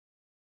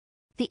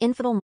The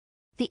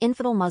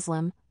infidel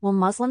Muslim, will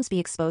Muslims be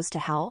exposed to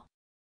hell?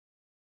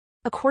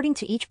 According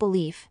to each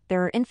belief,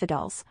 there are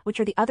infidels, which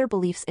are the other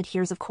beliefs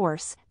adheres of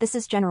course, this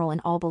is general in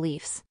all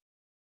beliefs.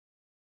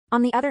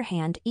 On the other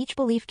hand, each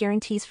belief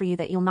guarantees for you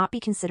that you'll not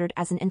be considered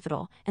as an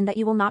infidel, and that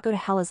you will not go to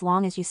hell as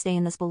long as you stay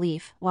in this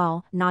belief,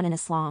 well, not in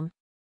Islam.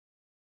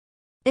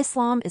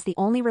 Islam is the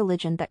only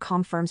religion that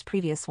confirms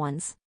previous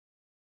ones.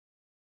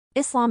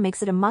 Islam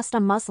makes it a must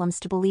on Muslims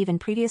to believe in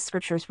previous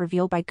scriptures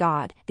revealed by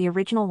God, the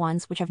original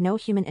ones which have no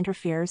human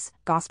interferes,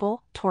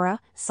 Gospel,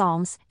 Torah,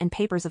 Psalms, and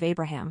papers of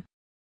Abraham.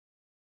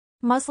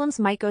 Muslims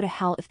might go to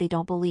hell if they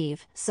don't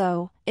believe,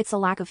 so, it's a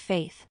lack of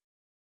faith.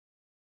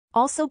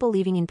 Also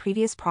believing in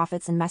previous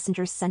prophets and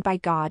messengers sent by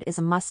God is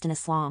a must in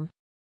Islam.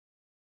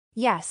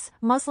 Yes,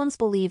 Muslims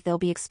believe they'll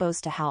be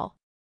exposed to hell.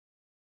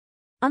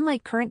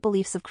 Unlike current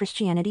beliefs of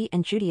Christianity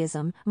and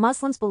Judaism,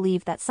 Muslims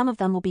believe that some of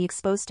them will be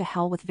exposed to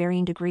hell with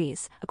varying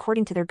degrees,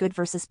 according to their good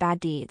versus bad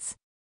deeds.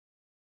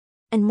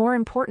 And more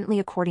importantly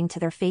according to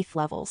their faith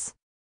levels.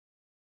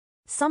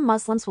 Some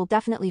Muslims will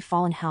definitely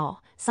fall in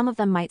hell, some of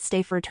them might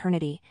stay for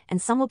eternity,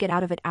 and some will get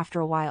out of it after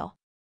a while.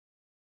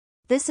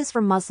 This is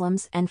for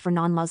Muslims and for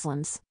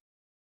non-Muslims.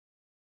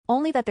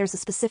 Only that there's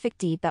a specific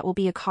deed that will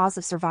be a cause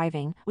of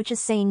surviving, which is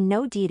saying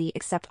no deity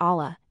except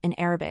Allah, in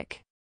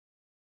Arabic.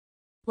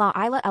 La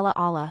ilaha illa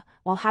Allah,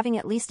 while having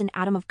at least an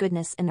atom of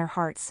goodness in their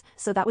hearts,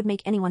 so that would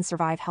make anyone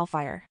survive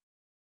hellfire.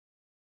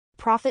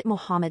 Prophet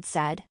Muhammad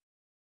said,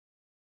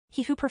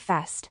 "He who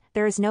professed,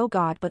 there is no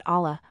God but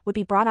Allah, would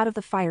be brought out of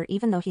the fire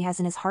even though he has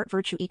in his heart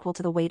virtue equal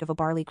to the weight of a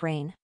barley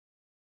grain.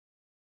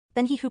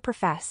 Then he who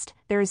professed,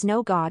 there is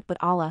no God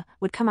but Allah,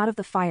 would come out of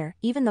the fire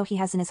even though he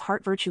has in his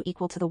heart virtue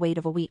equal to the weight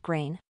of a wheat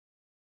grain.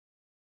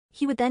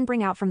 He would then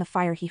bring out from the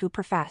fire he who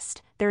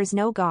professed, there is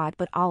no God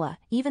but Allah,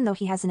 even though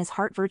he has in his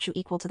heart virtue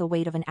equal to the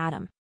weight of an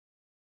atom."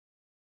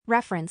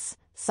 Reference,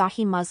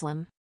 Sahih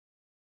Muslim.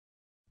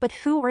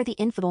 But who are the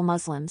infidel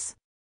Muslims?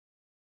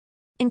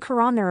 In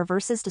Quran there are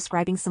verses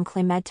describing some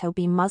claimed to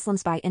be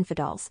Muslims by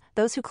infidels,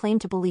 those who claim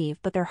to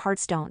believe but their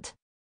hearts don't.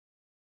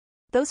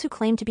 Those who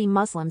claim to be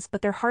Muslims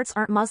but their hearts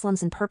aren't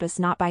Muslims in purpose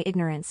not by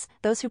ignorance,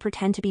 those who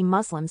pretend to be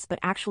Muslims but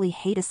actually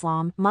hate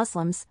Islam,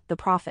 Muslims, the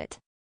Prophet,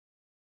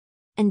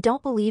 and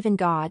don't believe in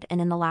God and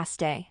in the last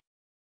day.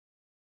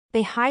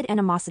 They hide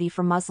animosity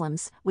for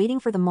Muslims, waiting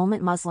for the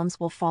moment Muslims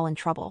will fall in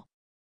trouble.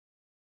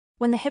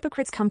 When the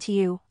hypocrites come to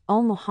you,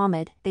 O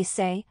Muhammad, they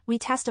say, "We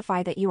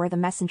testify that you are the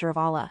messenger of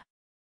Allah.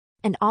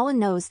 And Allah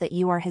knows that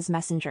you are his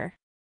messenger.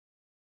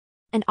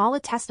 And Allah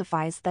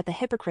testifies that the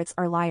hypocrites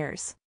are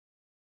liars."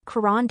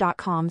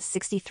 Quran.com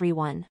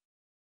 63:1.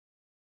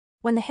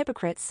 When the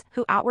hypocrites,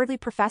 who outwardly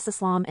profess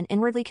Islam and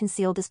inwardly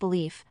conceal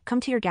disbelief,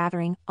 come to your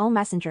gathering, O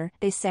Messenger,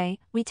 they say,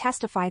 "We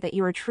testify that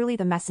you are truly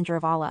the messenger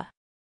of Allah."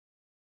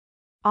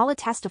 Allah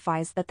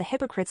testifies that the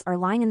hypocrites are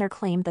lying in their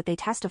claim that they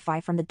testify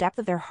from the depth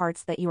of their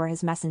hearts that you are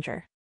his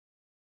messenger.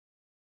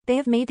 They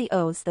have made the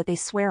oaths that they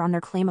swear on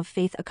their claim of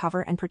faith a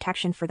cover and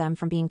protection for them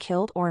from being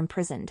killed or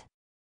imprisoned.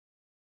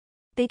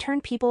 They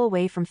turn people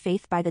away from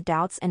faith by the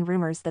doubts and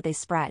rumors that they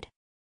spread.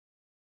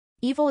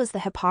 Evil is the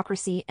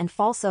hypocrisy and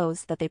false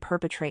oaths that they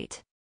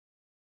perpetrate.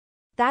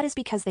 That is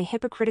because they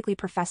hypocritically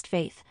professed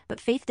faith, but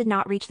faith did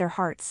not reach their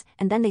hearts,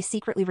 and then they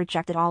secretly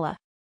rejected Allah.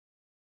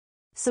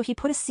 So he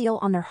put a seal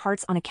on their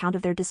hearts on account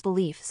of their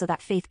disbelief so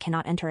that faith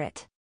cannot enter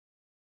it.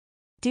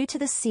 Due to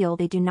this seal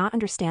they do not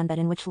understand that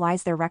in which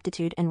lies their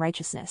rectitude and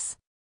righteousness.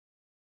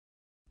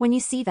 When you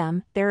see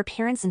them, their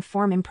appearance and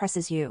form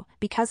impresses you,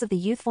 because of the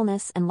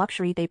youthfulness and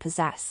luxury they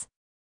possess.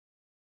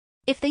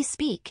 If they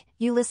speak,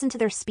 you listen to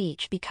their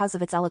speech because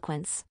of its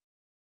eloquence.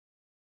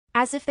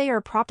 As if they are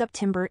propped up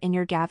timber in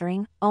your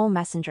gathering, O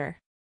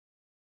Messenger.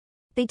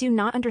 They do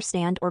not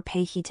understand or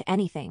pay heed to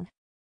anything.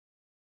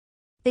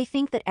 They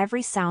think that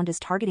every sound is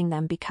targeting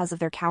them because of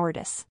their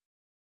cowardice.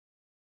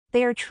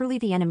 They are truly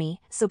the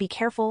enemy, so be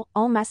careful,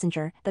 O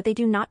Messenger, that they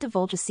do not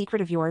divulge a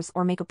secret of yours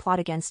or make a plot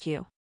against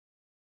you.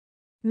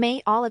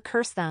 May Allah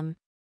curse them.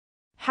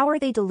 How are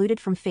they deluded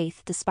from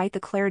faith despite the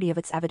clarity of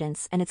its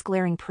evidence and its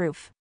glaring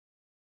proof?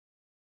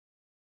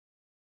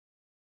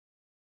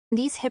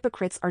 These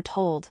hypocrites are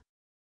told,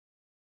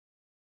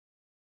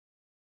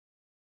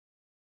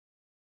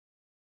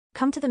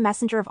 "Come to the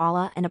Messenger of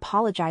Allah and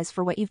apologize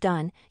for what you've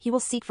done, he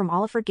will seek from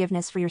Allah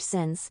forgiveness for your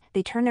sins."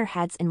 They turn their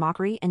heads in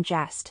mockery and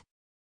jest.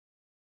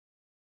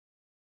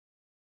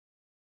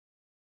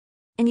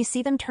 And you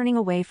see them turning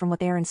away from what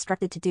they are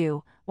instructed to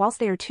do, whilst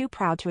they are too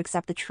proud to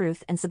accept the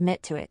truth and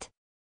submit to it.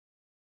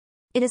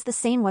 It is the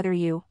same whether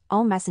you,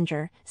 O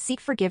Messenger, seek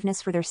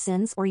forgiveness for their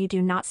sins or you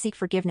do not seek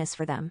forgiveness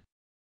for them.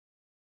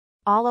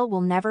 Allah will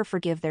never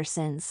forgive their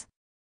sins.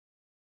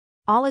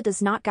 Allah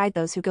does not guide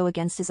those who go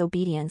against his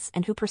obedience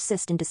and who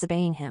persist in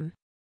disobeying him.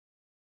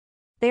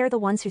 They are the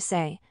ones who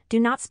say, "Do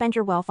not spend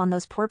your wealth on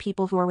those poor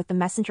people who are with the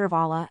Messenger of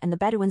Allah and the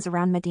Bedouins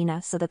around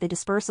Medina so that they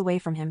disperse away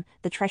from him,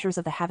 the treasures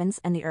of the heavens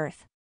and the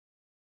earth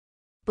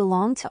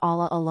belong to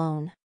Allah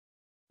alone.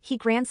 He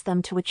grants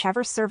them to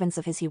whichever servants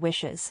of his he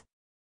wishes."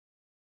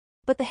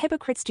 But the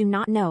hypocrites do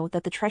not know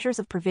that the treasures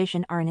of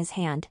provision are in his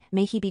hand,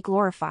 may he be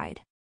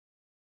glorified.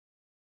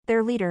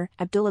 Their leader,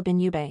 Abdullah bin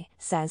Ubay,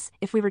 says,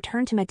 "If we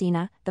return to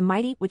Medina, the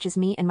mighty, which is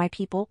me and my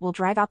people, will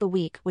drive out the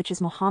weak, which is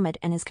Muhammad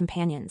and his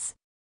companions."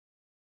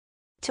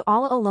 To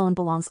Allah alone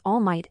belongs all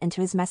might, and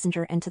to his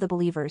messenger and to the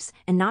believers,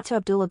 and not to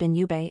Abdullah bin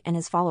Ubay and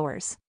his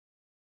followers.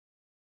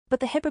 But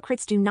the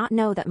hypocrites do not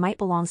know that might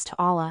belongs to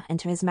Allah and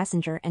to his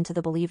messenger and to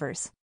the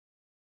believers.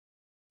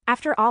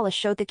 After Allah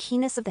showed the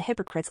keenness of the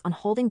hypocrites on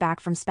holding back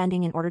from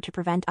spending in order to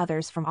prevent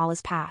others from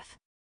Allah's path,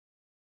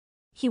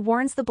 He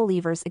warns the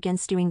believers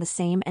against doing the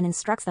same and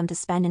instructs them to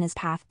spend in his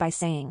path by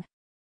saying,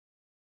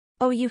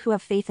 "O you who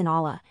have faith in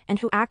Allah, and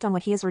who act on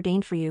what He has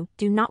ordained for you,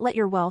 do not let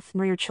your wealth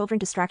nor your children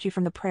distract you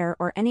from the prayer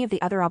or any of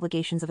the other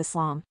obligations of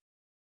Islam."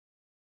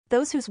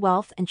 Those whose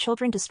wealth and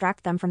children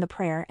distract them from the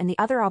prayer and the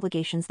other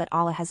obligations that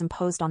Allah has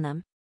imposed on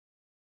them,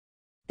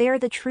 they are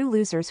the true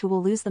losers who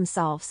will lose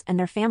themselves and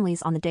their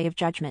families on the Day of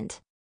Judgment.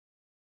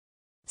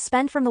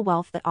 Spend from the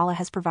wealth that Allah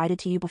has provided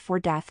to you before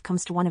death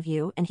comes to one of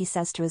you and he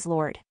says to his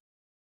Lord,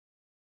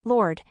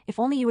 "Lord, if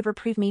only you would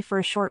reprieve me for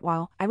a short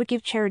while, I would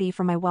give charity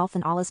from my wealth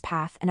in Allah's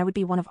path and I would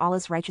be one of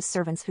Allah's righteous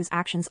servants whose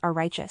actions are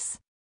righteous."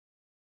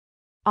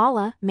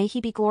 Allah, may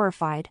He be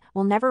glorified,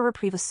 will never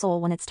reprieve a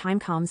soul when its time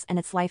comes and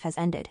its life has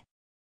ended.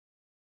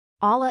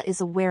 Allah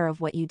is aware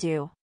of what you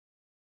do.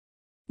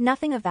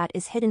 Nothing of that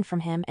is hidden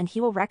from Him and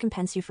He will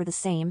recompense you for the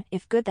same,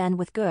 if good then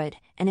with good,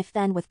 and if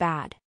then with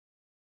bad.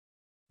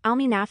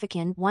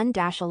 Al-Munafiqun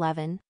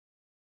 1-11.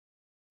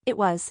 It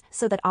was,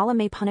 so that Allah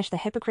may punish the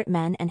hypocrite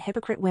men and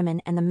hypocrite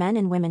women and the men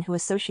and women who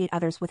associate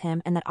others with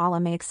Him, and that Allah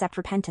may accept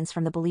repentance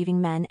from the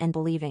believing men and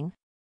believing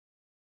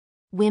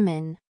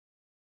women.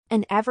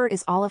 And ever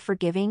is Allah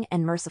forgiving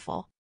and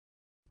merciful.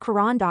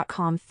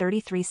 Quran.com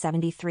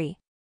 3373.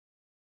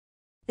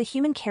 The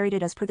human carried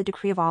it as per the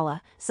decree of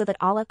Allah, so that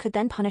Allah could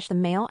then punish the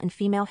male and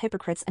female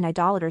hypocrites and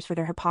idolaters for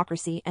their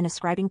hypocrisy and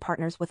ascribing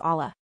partners with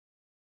Allah,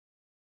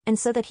 and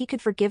so that He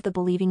could forgive the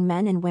believing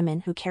men and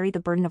women who carried the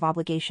burden of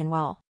obligation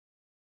well.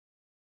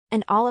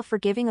 And Allah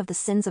forgiving of the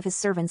sins of His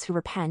servants who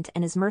repent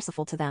and is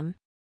merciful to them.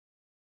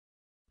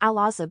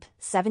 Al-Ahzab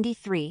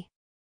 73.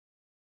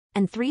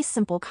 And 3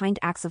 simple kind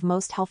acts of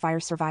most hellfire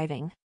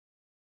surviving.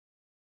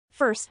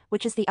 First,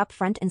 which is the up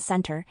front and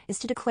center, is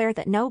to declare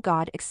that no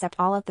God except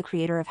Allah, the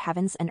creator of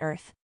heavens and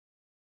earth.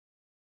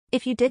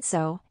 If you did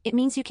so, it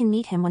means you can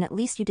meet Him when at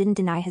least you didn't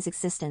deny His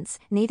existence,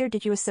 neither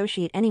did you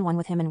associate anyone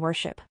with Him in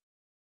worship.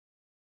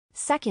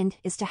 Second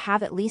is to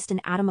have at least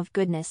an atom of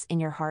goodness in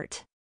your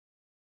heart.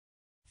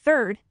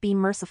 Third, be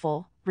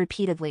merciful,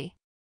 repeatedly.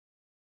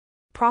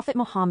 Prophet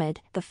Muhammad,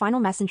 the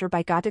final messenger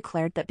by God,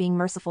 declared that being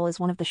merciful is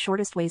one of the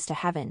shortest ways to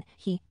heaven.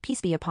 He,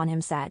 peace be upon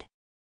him, said,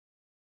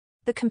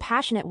 "The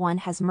compassionate one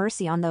has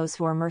mercy on those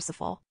who are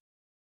merciful.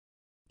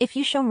 If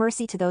you show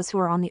mercy to those who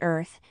are on the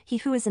earth, He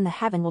who is in the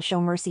heaven will show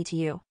mercy to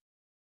you."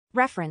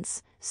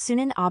 Reference,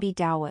 Sunan Abi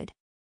Dawud.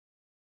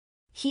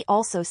 He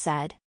also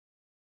said,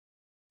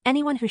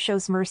 "Anyone who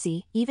shows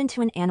mercy, even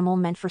to an animal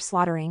meant for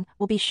slaughtering,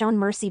 will be shown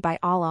mercy by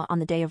Allah on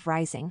the day of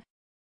rising."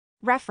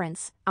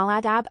 Reference,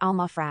 Al-Adab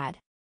al-Mufrad.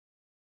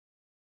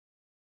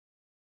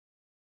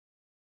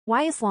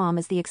 Why Islam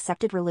is the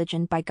accepted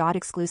religion by God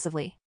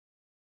exclusively.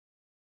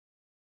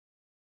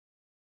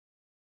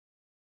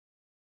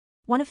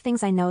 One of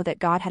things I know that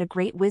God had a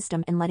great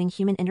wisdom in letting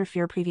human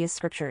interfere previous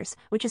scriptures,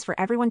 which is for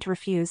everyone to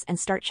refuse and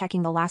start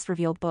checking the last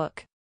revealed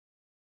book,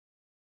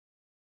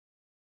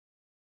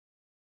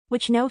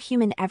 which no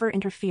human ever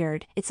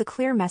interfered. It's a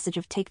clear message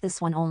of take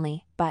this one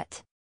only,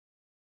 but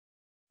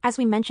as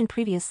we mentioned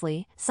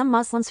previously, some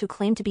Muslims who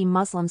claim to be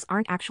Muslims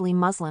aren't actually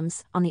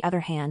Muslims. On the other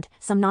hand,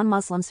 some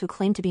non-Muslims who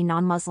claim to be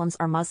non-Muslims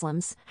are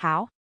Muslims.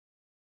 How?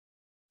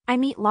 I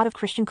meet a lot of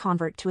Christian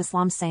convert to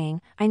Islam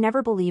saying, "I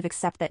never believe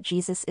except that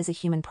Jesus is a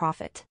human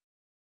prophet."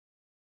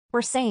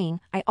 Or saying,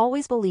 "I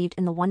always believed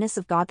in the oneness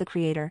of God the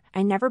Creator,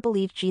 I never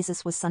believed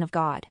Jesus was Son of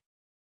God."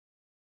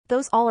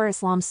 Those all are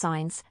Islam's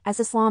signs, as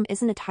Islam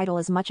isn't a title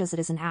as much as it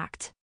is an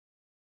act.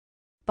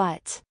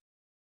 But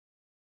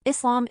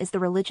Islam is the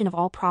religion of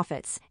all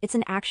prophets. It's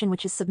an action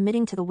which is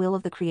submitting to the will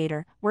of the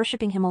Creator,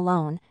 worshipping Him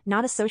alone,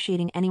 not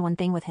associating any one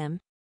thing with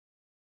Him.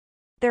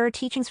 There are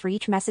teachings for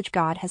each message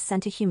God has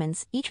sent to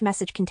humans. Each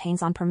message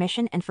contains on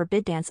permission and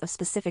forbiddance of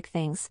specific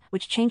things,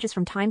 which changes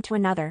from time to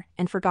another,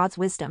 and for God's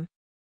wisdom,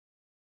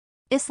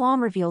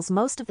 Islam reveals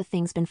most of the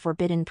things been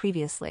forbidden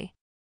previously.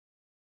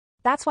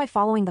 That's why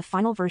following the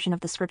final version of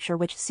the scripture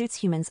which suits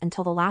humans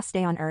until the last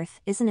day on earth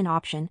isn't an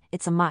option,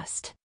 it's a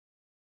must.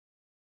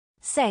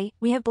 Say,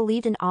 "We have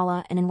believed in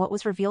Allah and in what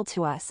was revealed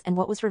to us and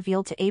what was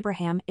revealed to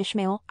Abraham,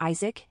 Ishmael,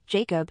 Isaac,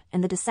 Jacob,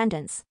 and the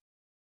descendants,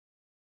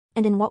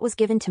 and in what was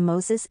given to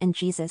Moses and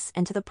Jesus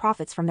and to the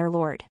prophets from their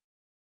Lord.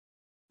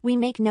 We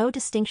make no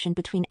distinction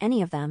between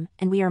any of them,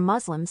 and we are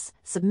Muslims,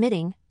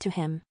 submitting to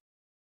Him."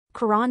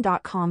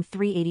 Quran.com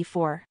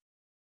 384.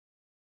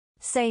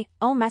 Say,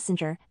 "O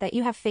Messenger, that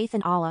you have faith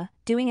in Allah,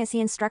 doing as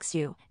He instructs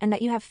you, and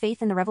that you have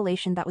faith in the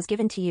revelation that was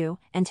given to you,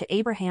 and to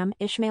Abraham,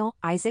 Ishmael,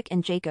 Isaac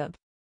and Jacob,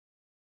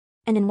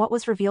 and in what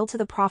was revealed to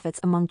the prophets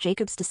among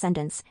Jacob's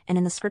descendants, and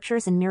in the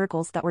scriptures and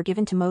miracles that were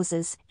given to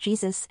Moses,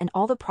 Jesus and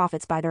all the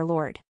prophets by their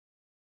Lord.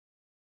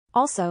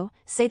 Also,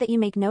 say that you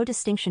make no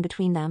distinction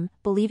between them,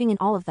 believing in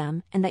all of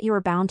them, and that you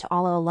are bound to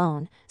Allah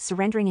alone,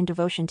 surrendering in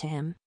devotion to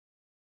Him.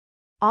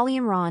 Ali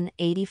Imran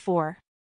 84.